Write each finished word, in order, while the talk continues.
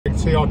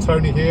TR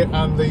Tony here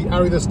and the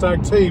Arry the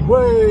Stag team.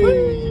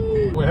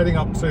 Way! We're heading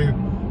up to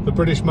the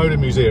British Motor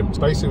Museum.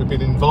 Basically, we've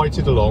been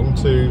invited along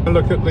to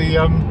look at the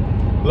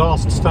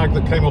last stag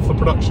that came off the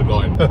production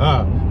line.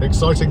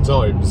 Exciting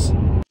times.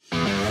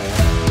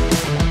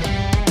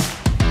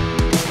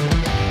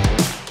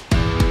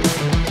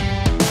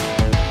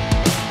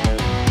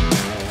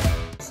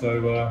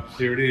 So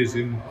here it is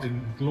in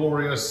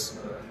glorious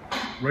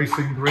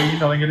racing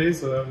green, I think it is.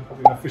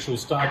 Probably an official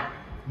stag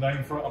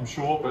name for it, I'm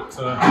sure, but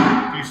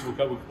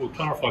beautiful. We'll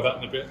clarify that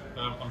in a bit,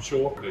 I'm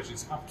sure.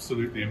 It's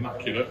absolutely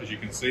immaculate, as you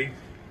can see,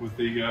 with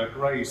the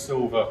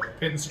grey-silver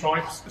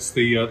pinstripes. It's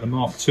the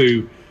Mk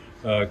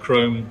II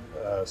chrome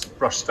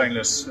brushed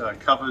stainless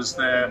covers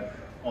there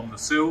on the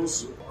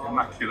sills.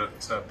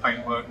 Immaculate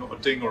paintwork, not a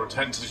ding or a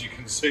dent, as you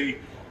can see,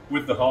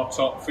 with the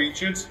hardtop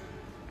featured.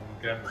 And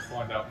again, we'll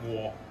find out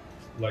more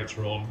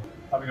later on.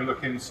 Having a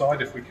look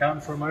inside if we can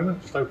for a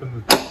moment. Just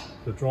open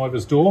the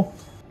driver's door,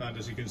 and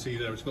as you can see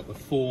there, it's got the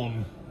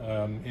fawn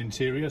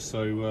interior,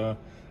 so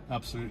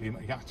absolutely,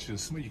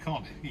 you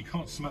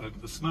can't smell it,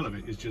 but the smell of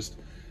it is just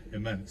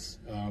immense.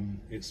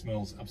 It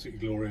smells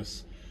absolutely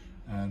glorious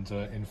and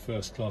in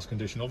first class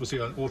condition. Obviously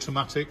an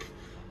automatic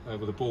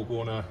with a Borg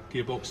Warner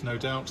gearbox, no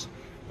doubt.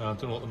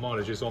 Don't know what the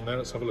mileage is on there.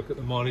 Let's have a look at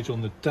the mileage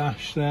on the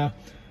dash there.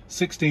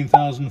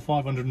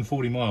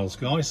 16,540 miles,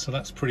 guys, so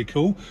that's pretty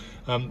cool.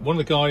 One of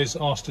the guys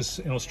asked us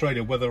in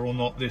Australia whether or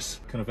not this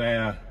kind of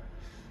air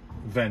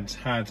vent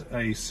had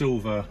a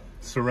silver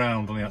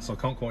surround on the outside.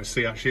 I can't quite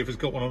see actually if it's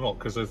got one or not,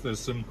 because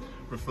there's some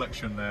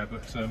reflection there,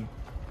 but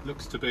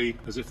looks to be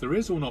as if there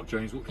is or not,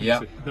 James. What can you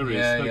see? There is.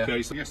 Yeah, okay,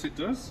 yeah. So yes, it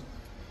does.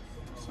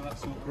 So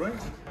that's all great.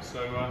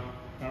 So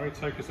Arry,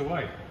 take us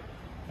away.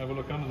 Have a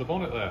look under the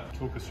bonnet there.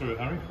 Talk us through it,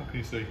 Arry. What can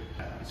you see?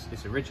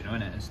 It's original,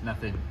 isn't it? It's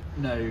nothing,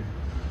 no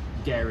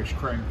garish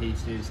chrome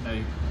pieces,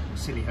 no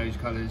silly hose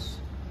colours,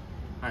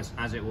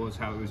 as it was,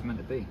 how it was meant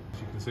to be.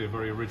 As you can see, a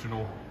very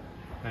original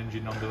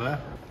engine under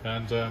there,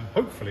 and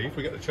hopefully, if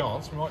we get the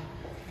chance, we might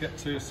get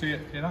to see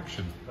it in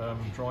action,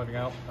 driving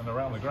out and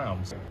around the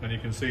grounds. And you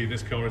can see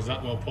this car is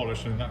that well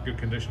polished and in that good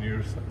condition.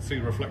 You see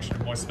the reflection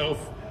of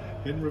myself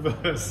in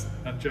reverse,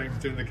 and James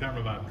doing the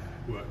cameraman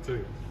work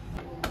too.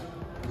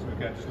 So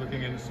again, just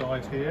looking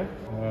inside here,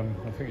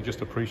 I think you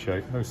just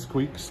appreciate no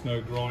squeaks,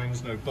 no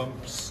grinds, no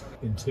bumps.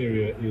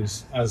 Interior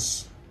is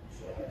as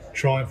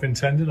Triumph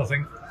intended, I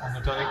think, on the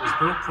day it was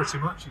built, pretty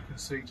much. You can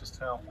see just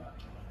how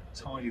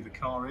tidy the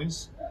car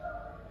is.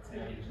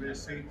 Rear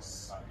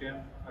seats,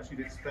 again, as you'd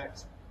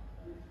expect,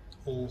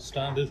 all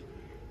standard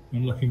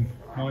and looking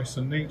nice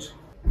and neat.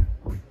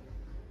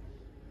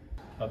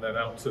 And then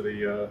out to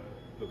the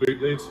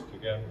boot lid,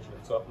 again, which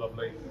lifts up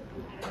lovely.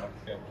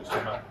 Again, just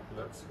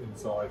immaculate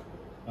inside.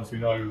 As we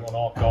know, on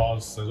our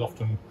cars, there's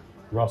often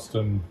rust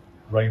and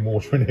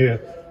rainwater in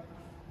here.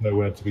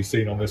 Nowhere to be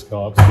seen on this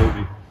car,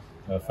 absolutely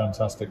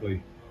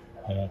fantastically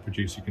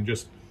produced. You can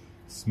just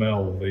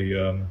smell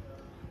the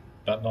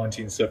that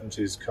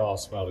 1970s car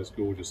smell. It's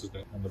gorgeous, isn't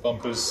it? And the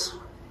bumpers,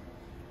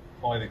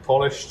 highly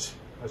polished,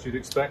 as you'd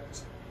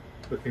expect.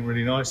 Looking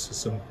really nice. There's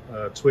some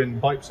twin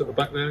pipes at the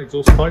back there,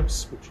 exhaust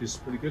pipes, which is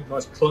really good.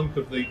 Nice clunk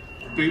of the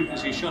boot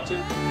as you shut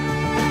it.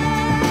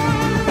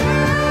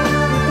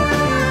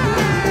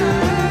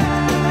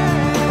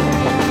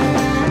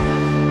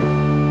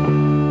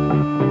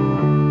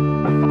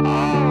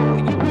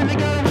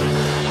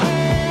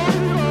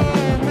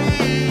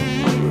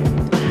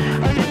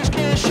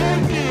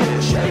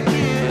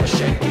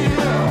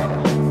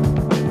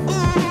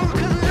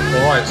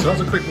 So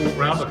that's a quick walk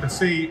round. I can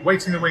see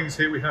waiting the wings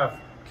here we have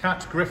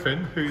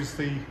Griffin, who's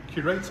the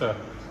curator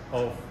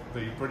of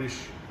the British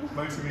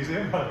Motor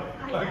Museum.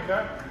 Hello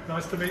Kat,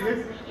 nice to meet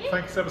you.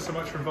 Thanks ever so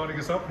much for inviting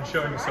us up and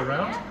showing us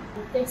around.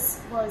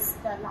 This was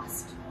the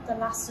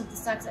last of the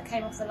stags that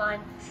came off the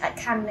line at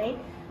Canley.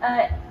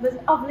 It was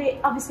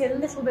obviously a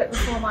little bit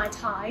before my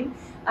time,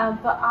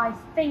 but I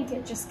think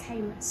it just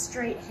came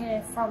straight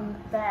here from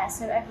there,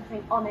 so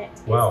everything on it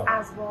is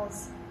as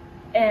was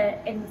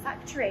in the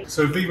factory.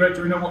 So V-Red,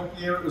 do we know what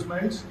year it was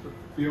made?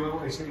 The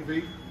VOL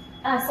ACV?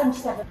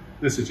 77.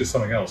 This is just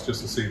something else, just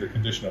to see the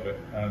condition of it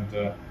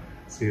and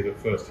see it at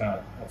first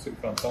hand.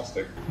 Absolutely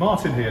fantastic.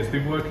 Martin here has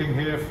been working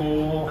here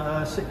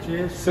for 6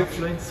 years.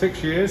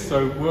 6 years.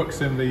 So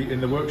works in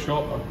the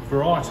workshop. A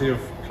variety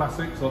of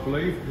classics, I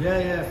believe.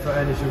 Yeah, for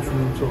anything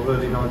from sort of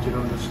early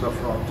 1900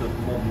 stuff right to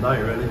modern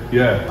day, really.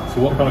 Yeah.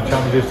 So what kind of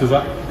challenges does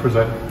that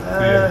present?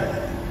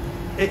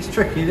 It's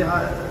tricky.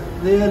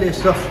 The earlier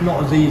stuff's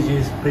not as easy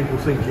as people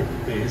think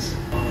it is.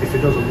 If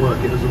it doesn't work,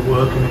 it doesn't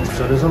work.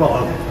 So there's a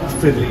lot of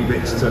fiddly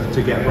bits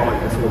to get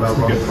right before they'll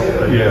run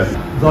properly.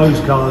 Yeah. Those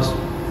cars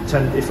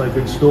tend, if they've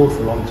been stored for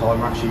a long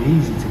time, are actually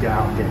easy to get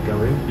out and get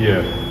going.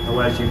 Yeah.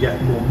 Whereas you get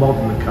more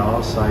modern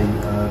cars, say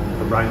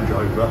a Range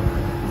Rover,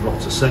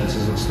 lots of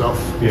sensors and stuff.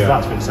 Yeah. If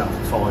that's been sat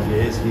for 5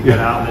 years, you get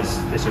out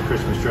and it's a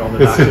Christmas tree on the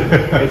dash.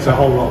 It's a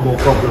whole lot more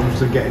problems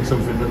than getting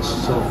something that's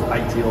sort of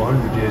 80 or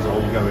 100 years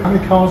old going. How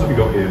many cars have you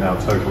got here now,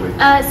 totally?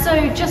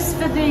 So just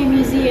for the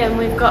museum,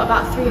 we've got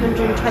about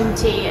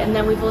 320, and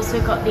then we've also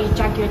got the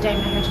Jaguar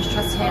Daimler Heritage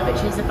Trust here,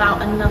 which is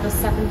about another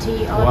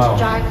 70 odd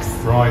Jags.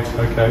 Right,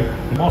 okay.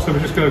 Marcel, we're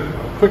just going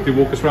to quickly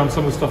walk us around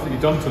some of the stuff that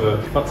you've done to the,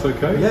 if that's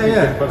okay?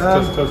 Yeah. Tell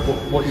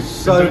us what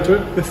you've been doing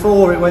to it.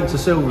 Before it went to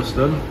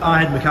Silverstone, our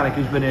head mechanic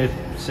who's been here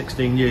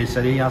 16 years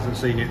said he hasn't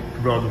seen it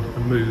run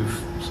and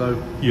move,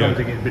 so I don't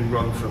think it had been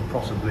run for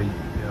possibly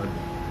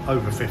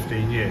over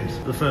 15 years.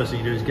 The first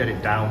thing you do is get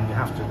it down. You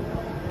have to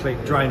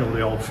drain all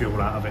the old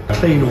fuel out of it,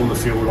 clean all the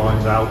fuel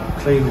lines out,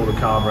 clean all the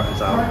carburetors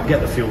out,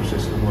 get the fuel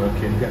system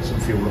working, get some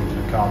fuel up to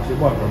the car because it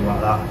won't run like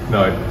that.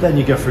 No. Then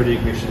you go through the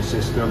ignition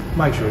system,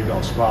 make sure you've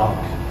got a spark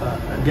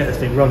and get the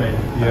thing running.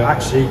 Yeah.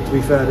 Actually, to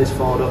be fair, this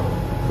fired up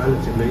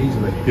relatively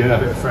easily. Yeah. A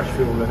bit of fresh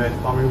fuel in it.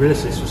 I mean,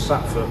 this was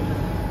sat for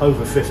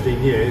over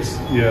 15 years.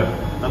 Yeah.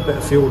 A bit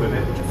of fuel in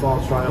it,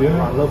 fired straight up and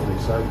ran lovely.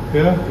 So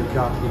you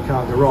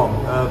can't go wrong.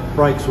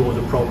 Brakes are always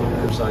a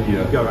problem, so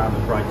you go around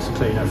the brakes,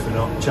 clean everything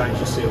up, change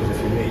the seals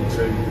if you need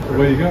to.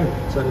 Away you go.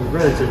 So it was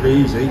relatively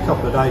easy. A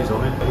couple of days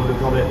on it, would have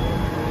got it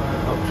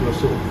up to a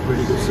sort of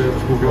really good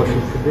serviceable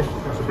running condition.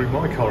 I should bring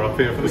my car up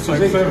here for the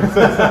same service.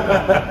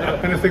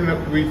 Anything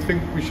that we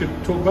think we should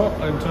talk about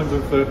in terms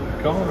of the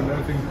car and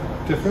anything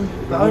different?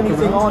 The only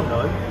thing I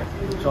know,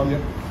 which I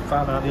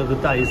found out the other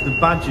day, is the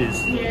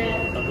badges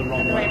are the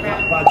wrong way.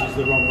 That badge is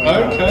the wrong way.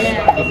 Okay,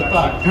 at the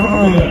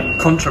back.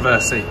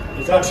 Controversy.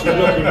 It's actually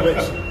looking which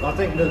I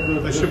think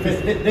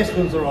this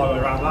one's the right way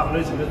around. That one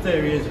isn't. The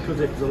theory is because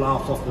it was the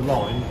last off the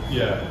line.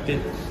 Yeah.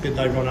 Did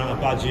they run out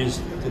of badges?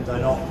 Did they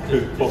not?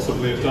 Could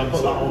possibly have done put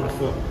so. that on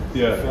for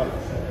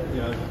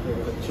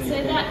So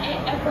that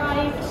it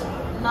arrived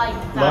like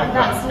that. Like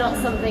That's that.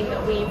 not something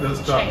that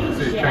we've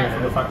changed. It came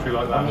from the factory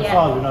like that. As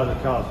far as we know, the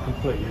car's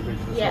completely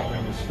original. It's not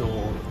being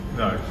restored.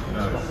 No.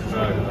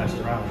 Messed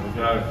around with it.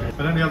 No.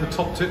 And any other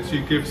top tips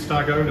you give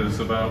stag owners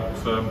about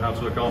how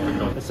to look after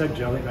cars?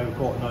 Essentially, I think they were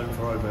quite known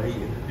for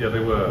overheating. Yeah, they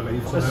were.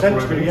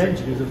 Essentially, the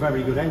engine is a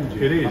very good engine.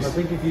 It is. And I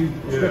think if you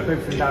strip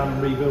everything down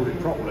and rebuild it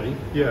properly,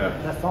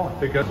 they're fine.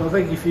 So I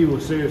think if you were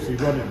seriously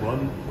running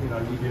one,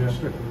 you can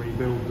strip and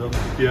rebuild them.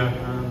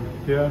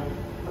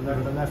 And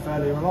they're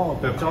fairly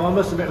reliable. So I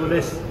must admit with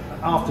this,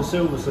 after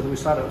Silverstone, we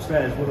sat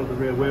upstairs, one of the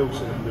rear wheel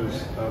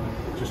cylinders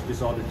just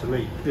decided to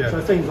leak. So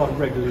things like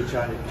regularly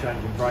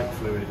changing brake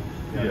fluid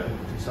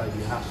can save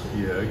you hassle.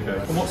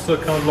 And what's the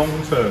kind of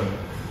long-term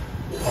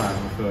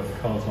plan for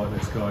cars like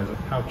this, guys?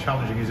 How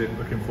challenging is it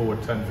looking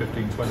forward 10,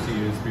 15, 20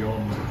 years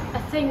beyond? I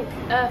think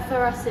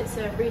for us it's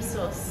a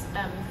resource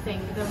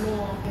thing. The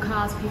more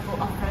cars people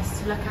offer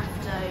us to look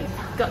after,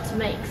 we've got to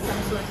make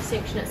some sort of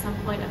distinction at some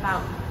point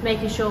about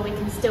making sure we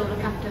can still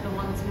look after the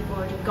ones we've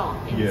already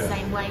got in the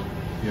same way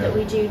that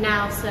we do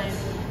now. So,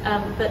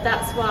 but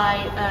that's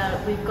why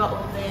we've got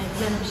all the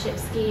membership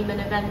scheme and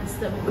events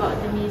that we've got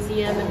at the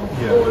museum,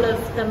 and all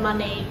of the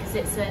money, because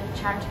it's a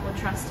charitable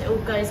trust, it all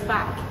goes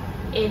back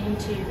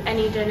into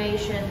any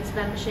donations,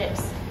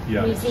 memberships,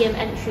 museum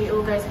entry,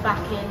 all goes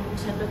back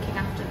into looking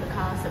after the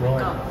cars that we've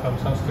got.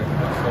 Fantastic.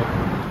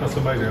 That's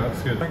amazing.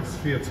 That's good. Thanks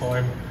for your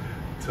time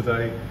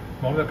today.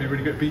 Mom, that'd be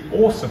really good. It'd be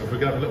awesome if we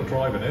could have a little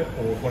drive in it,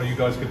 or if one of you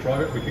guys could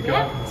drive it, we could go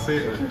out and see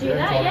it. We can do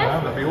that, drive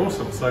around. That'd be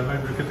awesome. So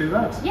maybe we could do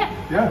that. Yeah.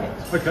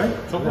 Okay.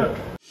 Top work.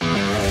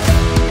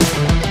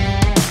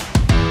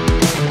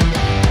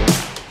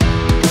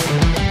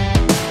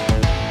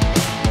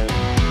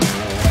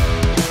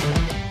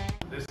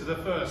 This is the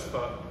first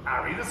for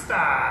Arry the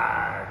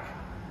Stag.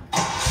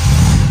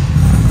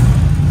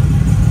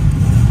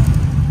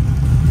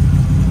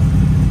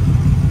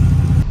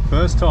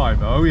 First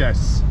time. Oh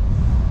yes.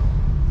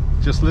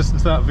 Just listen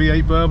to that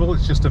V8 burble,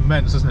 it's just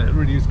immense, isn't it? It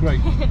really is great.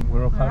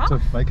 We're about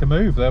to make a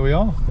move, there we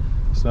are.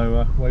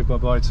 So wave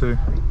bye-bye to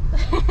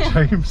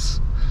James.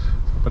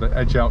 Better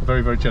edge out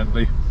very, very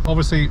gently.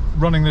 Obviously,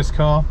 running this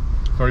car,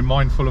 very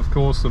mindful, of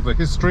course, of the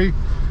history,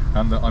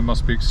 and that I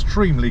must be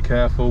extremely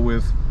careful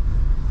with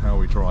how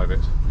we drive it.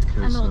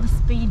 Because, and all the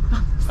speed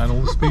bumps. And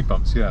all the speed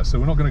bumps, yeah. So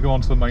we're not going to go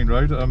onto the main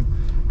road.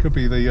 Could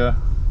be the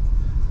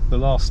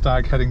last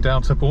stag heading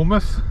down to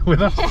Bournemouth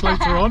with us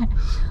later on.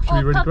 Should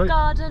be really great.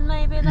 Garden,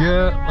 maybe. Yeah, be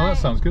right. Oh, that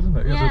sounds good, doesn't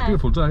it? Yeah, it's a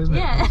beautiful day, isn't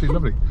it? Absolutely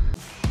lovely.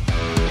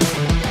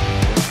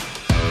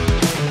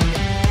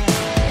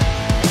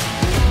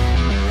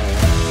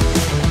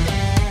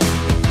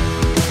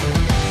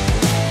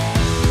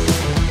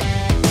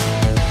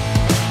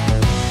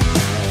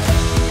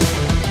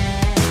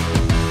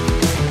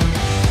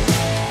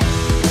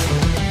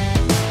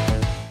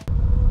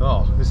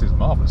 Oh, this is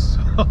marvellous.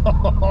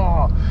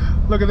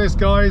 Look at this,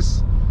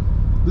 guys.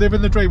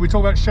 Living the dream. We talk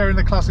about sharing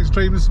the classics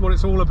dream. This is what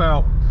it's all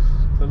about.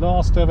 The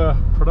last ever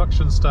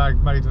production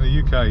stag made in the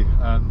UK,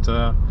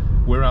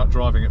 and we're out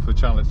driving it for the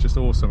channel. It's just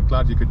awesome.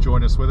 Glad you could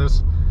join us with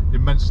us.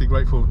 Immensely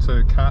grateful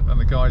to Kat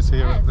and the guys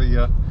here at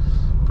the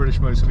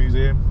British Motor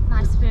Museum.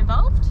 Nice to be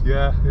involved.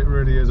 Yeah, it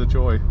really is a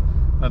joy.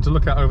 And to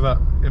look out over that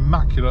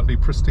immaculately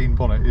pristine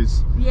bonnet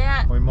is,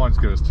 yeah. I mean, mine's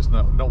good. It's just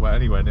not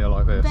anywhere near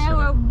like this. There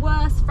were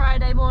worse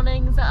Friday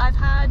mornings that I've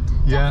had.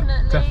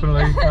 Yeah,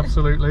 definitely,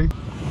 absolutely.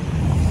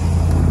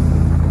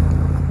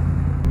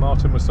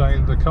 Martin was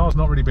saying the car's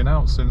not really been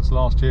out since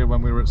last year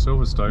when we were at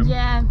Silverstone.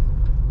 Yeah.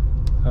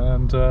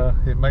 And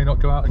it may not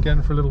go out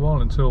again for a little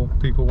while until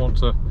people want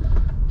to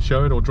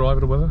show it or drive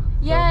it or whether.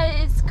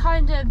 Yeah, it's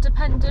kind of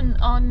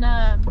dependent on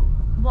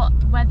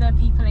whether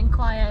people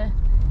inquire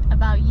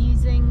about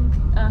using,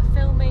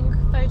 filming,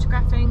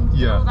 photographing,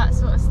 all that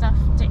sort of stuff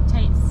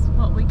dictates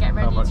what we get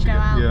ready to go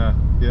out. Yeah,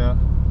 yeah.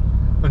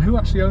 And who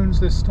actually owns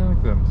this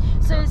Stag then?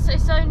 So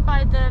it's owned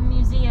by the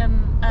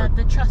museum,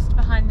 the trust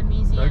behind the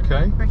museum,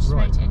 British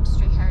Motor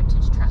Industry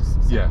Heritage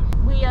Trust. So yeah.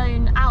 We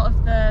own, out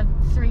of the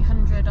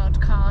 300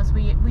 odd cars,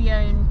 we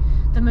own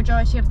the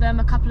majority of them.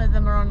 A couple of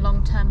them are on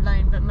long-term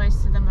loan, but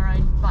most of them are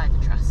owned by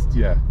the trust.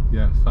 Yeah,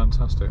 yeah,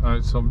 fantastic.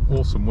 It's some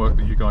awesome work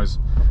that you guys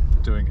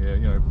are doing here,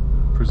 you know,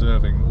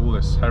 preserving all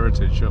this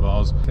heritage of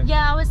ours.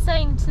 Yeah, I was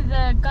saying to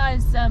the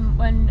guys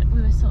when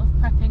we were sort of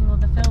prepping all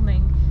the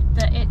filming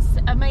that it's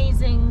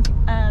amazing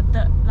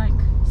that like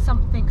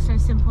something so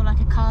simple like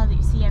a car that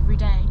you see every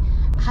day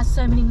has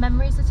so many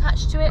memories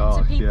attached to it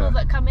to people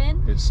that come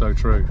in. It's so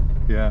true.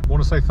 Yeah. I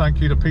want to say thank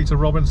you to Peter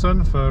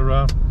Robinson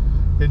for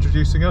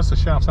introducing us. A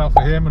shout out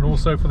for him, and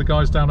also for the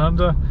guys down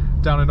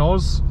in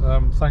Oz.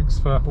 Thanks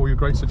for all your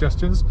great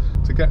suggestions.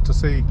 To get to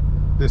see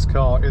this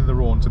car in the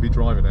raw and to be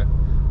driving it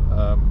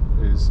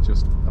is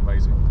just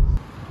amazing.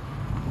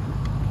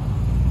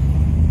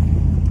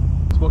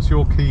 So what's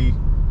your key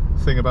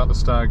thing about the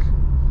Stag,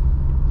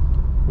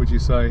 would you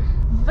say?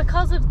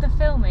 Because of the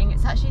filming,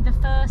 it's actually the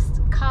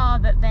first car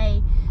that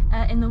they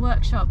in the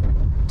workshop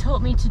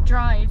taught me to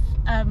drive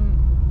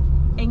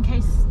in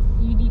case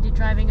you needed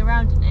driving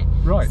around in it.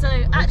 Right. So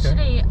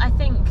actually I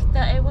think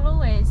that it will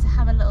always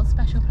have a little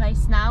special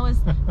place now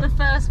as the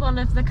first one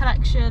of the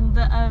collection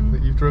that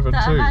you've driven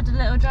that too. I've had a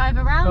little drive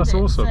around. That's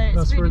awesome. So it's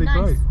That's really nice.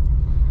 great.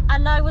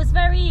 And I was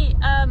very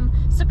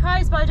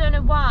surprised, but I don't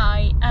know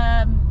why,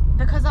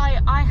 because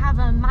I have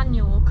a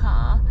manual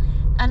car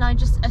and I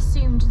just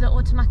assumed that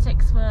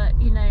automatics were,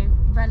 you know,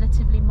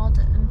 relatively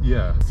modern.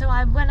 Yeah. So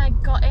when I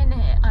got in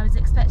it, I was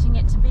expecting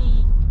it to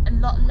be a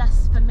lot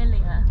less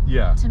familiar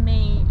to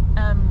me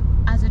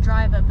as a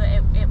driver, but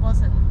it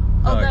wasn't.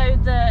 No. Although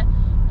the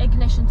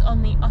ignition's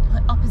on the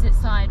opposite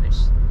side,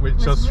 which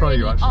does throw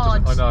really you actually,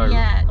 odd. doesn't it? I know.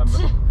 Yeah.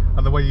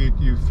 And the way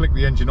you flick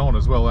the engine on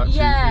as well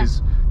actually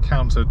is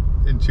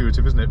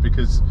counter-intuitive, isn't it?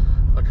 Because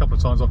a couple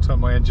of times I've turned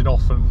my engine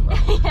off and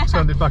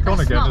turned it back on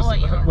again just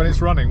when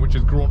it's running, which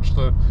has graunched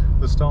the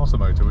starter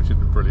motor, which has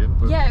been brilliant.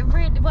 But yeah,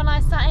 really, when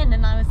I sat in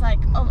and I was like,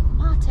 oh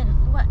Martin,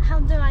 how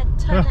do I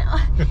turn it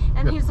on?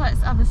 And he was like,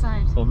 it's the other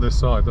side. On this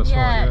side, that's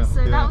right. Yeah,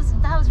 so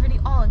that was really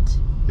odd.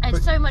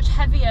 It's so much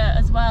heavier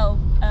as well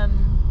than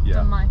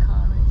my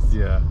car is.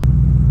 Yeah.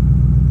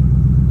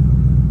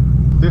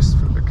 This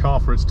car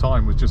for its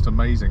time was just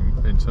amazing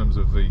in terms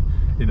of the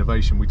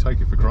innovation. We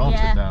take it for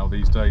granted now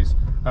these days.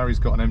 Arry's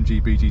got an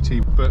MG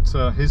BGT, but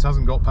his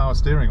hasn't got power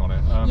steering on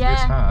it.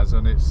 This has,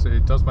 and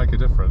it does make a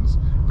difference.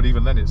 But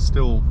even then, it's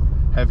still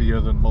heavier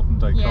than modern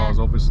day cars,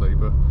 obviously.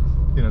 But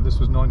you know, this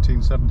was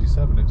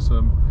 1977. It's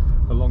a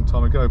long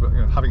time ago. But you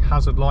know, having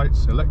hazard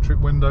lights, electric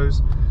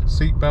windows,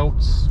 seat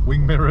belts,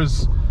 wing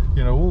mirrors,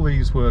 you know, all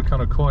these were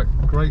kind of quite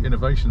great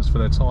innovations for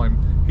their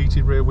time.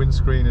 Heated rear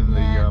windscreen in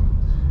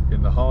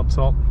the hard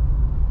top.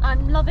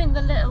 I'm loving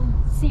the little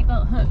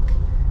seatbelt hook.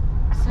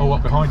 So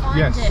up behind,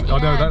 yes, I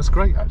know, that's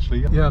great actually.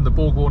 Yeah, and the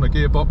Borg Warner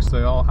gearbox,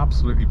 they are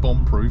absolutely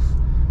bomb-proof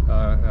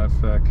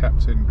if they're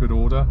kept in good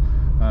order,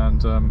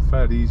 and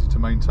fairly easy to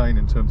maintain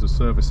in terms of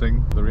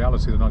servicing. The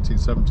reality of the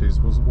 1970s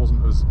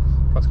wasn't as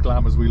perhaps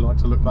glam as we like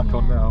to look back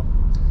on now,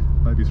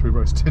 maybe through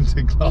rose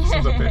tinted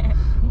glasses a bit.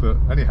 But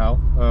anyhow,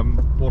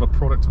 what a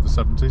product of the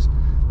 70s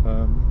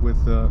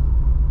with the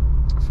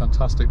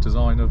fantastic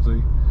design of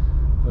the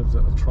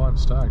Triumph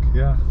Stag.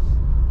 Yeah.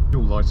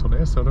 Fuel light on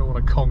here, so I don't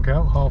want to conk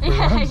out halfway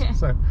around.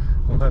 So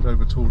I'll head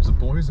over towards the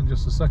boys in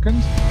just a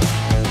second. Well,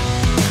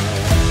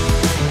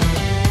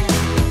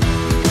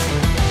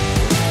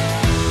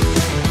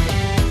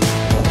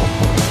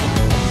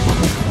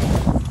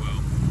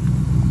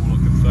 all I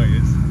can say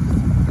is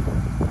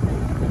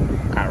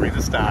Arry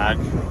the Stag.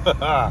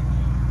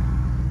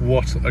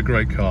 What a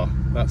great car.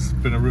 That's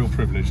been a real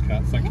privilege,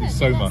 Kat. Thank you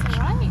so much.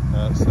 Right.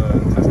 That's a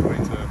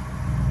testimony to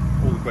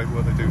all the great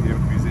work they do here at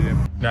the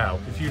museum. Now,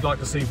 if you'd like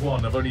to see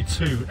one of only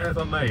 2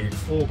 ever made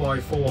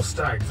 4x4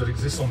 Stags that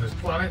exist on this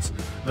planet,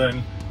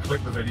 then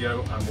click the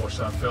video and watch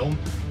that film.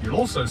 You'll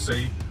also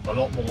see a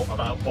lot more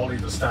about Bolly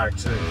the Stag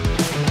too.